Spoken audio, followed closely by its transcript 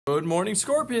Good morning,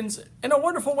 Scorpions, and a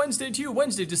wonderful Wednesday to you.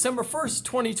 Wednesday, December 1st,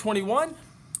 2021.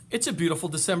 It's a beautiful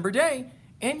December day,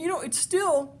 and it's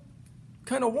still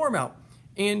kind of warm out.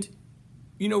 And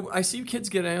I see kids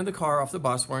get out of the car off the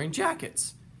bus wearing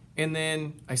jackets, and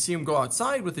then I see them go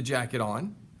outside with the jacket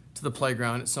on to the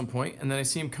playground at some point, and then I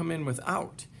see them come in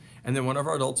without. And then one of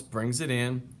our adults brings it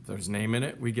in. If there's a name in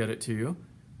it, we get it to you.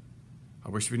 I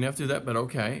wish we didn't have to do that, but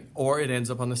okay. Or it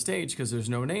ends up on the stage because there's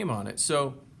no name on it.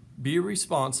 So be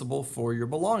responsible for your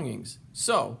belongings.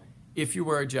 So if you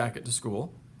wear a jacket to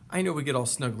school, I know we get all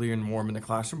snuggly and warm in the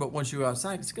classroom, but once you go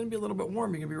outside, it's going to be a little bit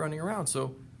warm. You're going to be running around.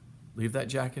 So leave that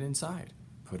jacket inside.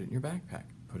 Put it in your backpack.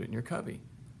 Put it in your cubby.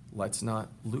 Let's not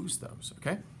lose those,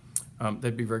 okay?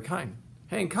 That'd be very kind.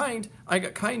 Hey, and kind, I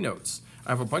got kind notes. I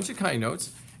have a bunch of kind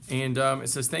notes, and it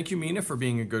says, thank you, Mina, for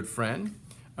being a good friend.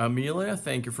 Amelia,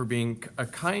 thank you for being a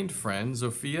kind friend.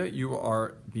 Zofia, you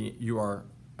are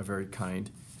a very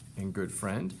kind and good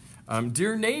friend.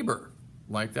 Dear neighbor,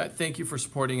 like that, thank you for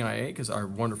supporting IA, because our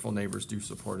wonderful neighbors do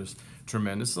support us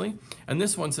tremendously. And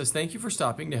this one says, thank you for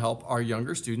stopping to help our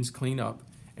younger students clean up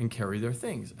and carry their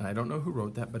things. And I don't know who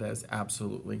wrote that, but that is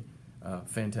absolutely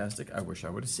fantastic. I wish I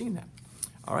would have seen that.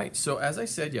 All right, so as I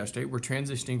said yesterday, we're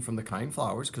transitioning from the kind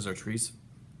flowers, because our tree's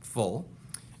full,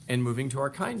 and moving to our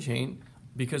kind chain,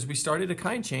 because we started a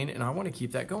kind chain, and I want to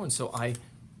keep that going. So I,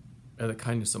 out of the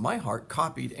kindness of my heart,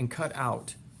 copied and cut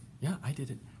out, yeah, I did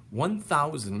it,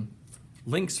 1,000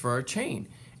 links for our chain.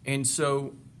 And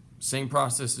so, same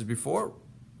process as before.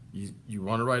 You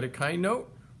want to write a kind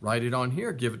note, write it on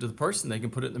here, give it to the person. They can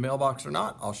put it in the mailbox or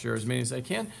not. I'll share as many as I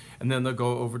can. And then they'll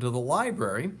go over to the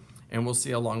library, and we'll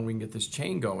see how long we can get this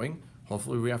chain going.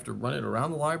 Hopefully we have to run it around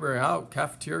the library, out,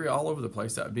 cafeteria, all over the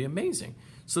place. That would be amazing.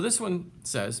 So this one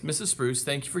says, Mrs. Spruce,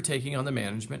 thank you for taking on the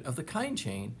management of the kind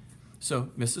chain. So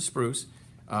Mrs. Spruce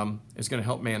is going to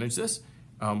help manage this.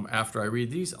 After I read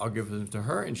these, I'll give them to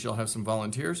her, and she'll have some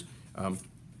volunteers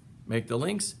make the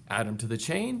links, add them to the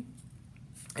chain,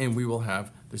 and we will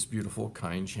have this beautiful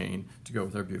kind chain to go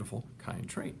with our beautiful kind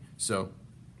tree. So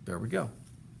there we go.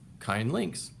 Kind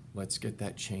links. Let's get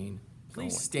that chain going.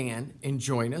 Please stand and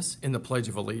join us in the Pledge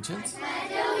of Allegiance. I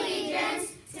pledge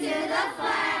allegiance to the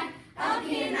flag of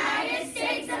the United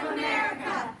States of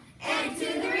America and to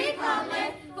the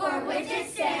republic for which it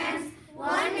stands,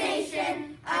 one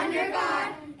nation, under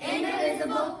God,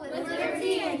 indivisible, with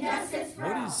liberty and justice for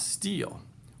all. What is steel?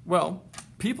 Well,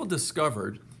 people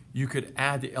discovered you could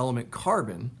add the element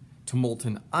carbon to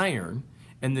molten iron,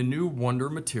 and the new wonder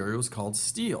material is called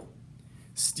steel.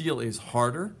 Steel is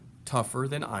harder, tougher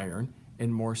than iron,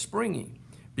 and more springy,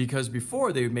 because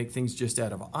before they would make things just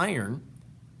out of iron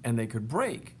and they could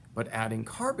break, but adding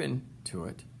carbon to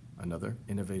it, another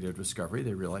innovative discovery,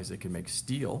 they realized they could make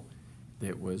steel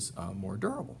that was more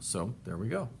durable. So there we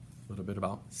go, a little bit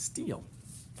about steel.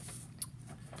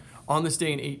 On this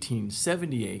day in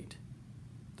 1878,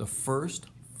 the first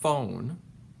phone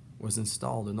was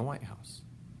installed in the White House.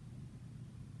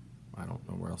 I don't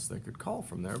know where else they could call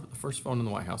from there, but the first phone in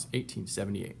the White House,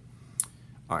 1878.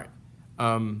 All right.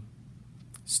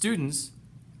 Students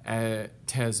at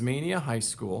Tasmania High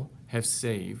School have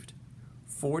saved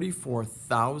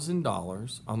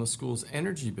 $44,000 on the school's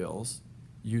energy bills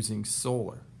using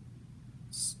solar.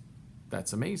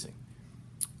 That's amazing.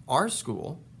 Our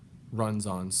school runs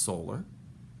on solar.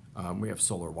 We have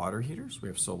solar water heaters. We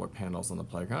have solar panels on the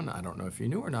playground. I don't know if you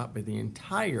knew or not, but the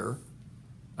entire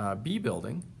B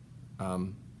building,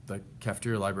 the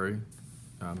cafeteria library,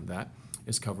 that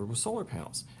is covered with solar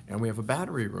panels. And we have a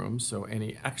battery room, so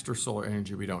any extra solar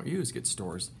energy we don't use gets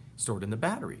stored in the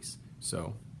batteries.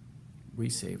 So we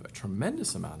save a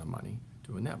tremendous amount of money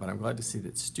doing that, but I'm glad to see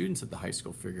that students at the high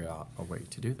school figure out a way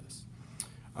to do this.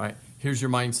 All right, here's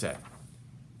your mindset.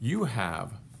 You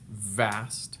have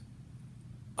vast,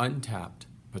 untapped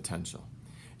potential.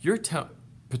 Your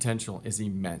potential is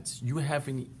immense. You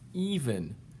haven't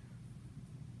even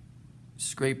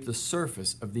scraped the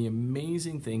surface of the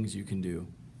amazing things you can do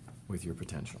with your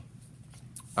potential.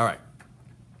 All right.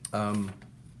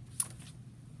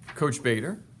 Coach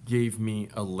Bader gave me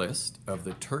a list of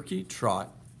the Turkey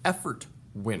Trot effort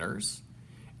winners,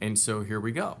 and so here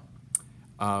we go.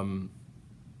 From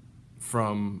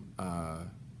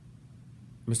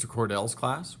Mr. Cordell's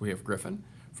class, we have Griffin.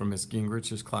 From Ms.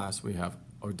 Gingrich's class, we have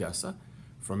Odessa.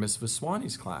 From Ms.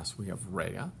 Vaswani's class, we have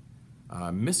Rhea.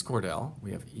 Miss Cordell,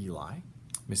 we have Eli.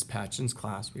 Miss Patchen's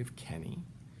class, we have Kenny.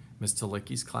 Miss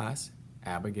Talicki's class,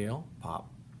 Abigail,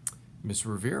 Pop. Miss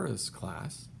Rivera's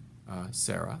class,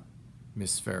 Sarah.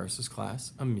 Miss Ferris's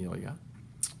class, Amelia.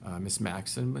 Miss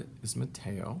Maxon is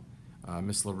Mateo.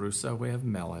 Miss LaRussa, we have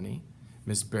Melanie.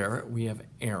 Miss Barrett, we have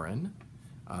Aaron.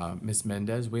 Miss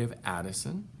Mendez, we have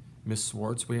Addison. Miss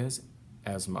Swartz, we have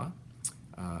Esma.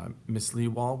 Miss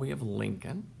Leewall, we have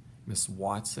Lincoln. Miss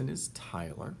Watson is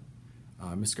Tyler.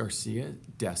 Miss Garcia,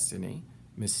 Destiny.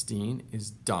 Miss Steen is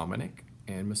Dominic.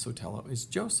 And Miss Sotelo is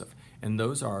Joseph. And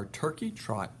those are our Turkey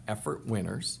Trot effort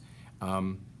winners.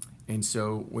 And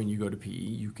so when you go to PE,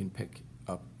 you can pick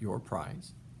up your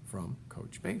prize from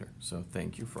Coach Bader. So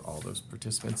thank you for all those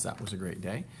participants. That was a great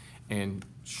day. And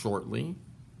shortly,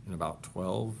 in about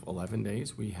 12, 11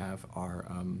 days, we have our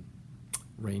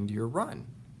reindeer run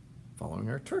following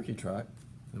our turkey trot.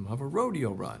 And we'll have a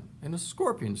rodeo run and a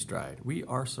scorpion stride. We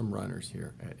are some runners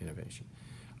here at Innovation.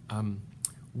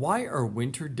 Why are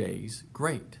winter days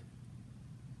great?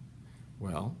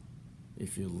 Well,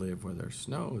 if you live where there's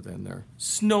snow, then they're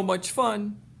snow much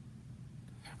fun.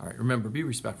 All right, remember, be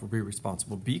respectful, be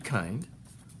responsible, be kind.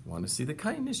 Want to see the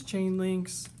kindness chain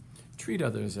links? Treat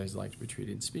others as you'd like to be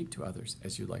treated and speak to others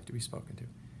as you'd like to be spoken to.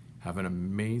 Have an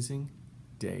amazing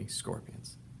day,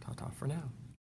 Scorpions. Ta-ta for now.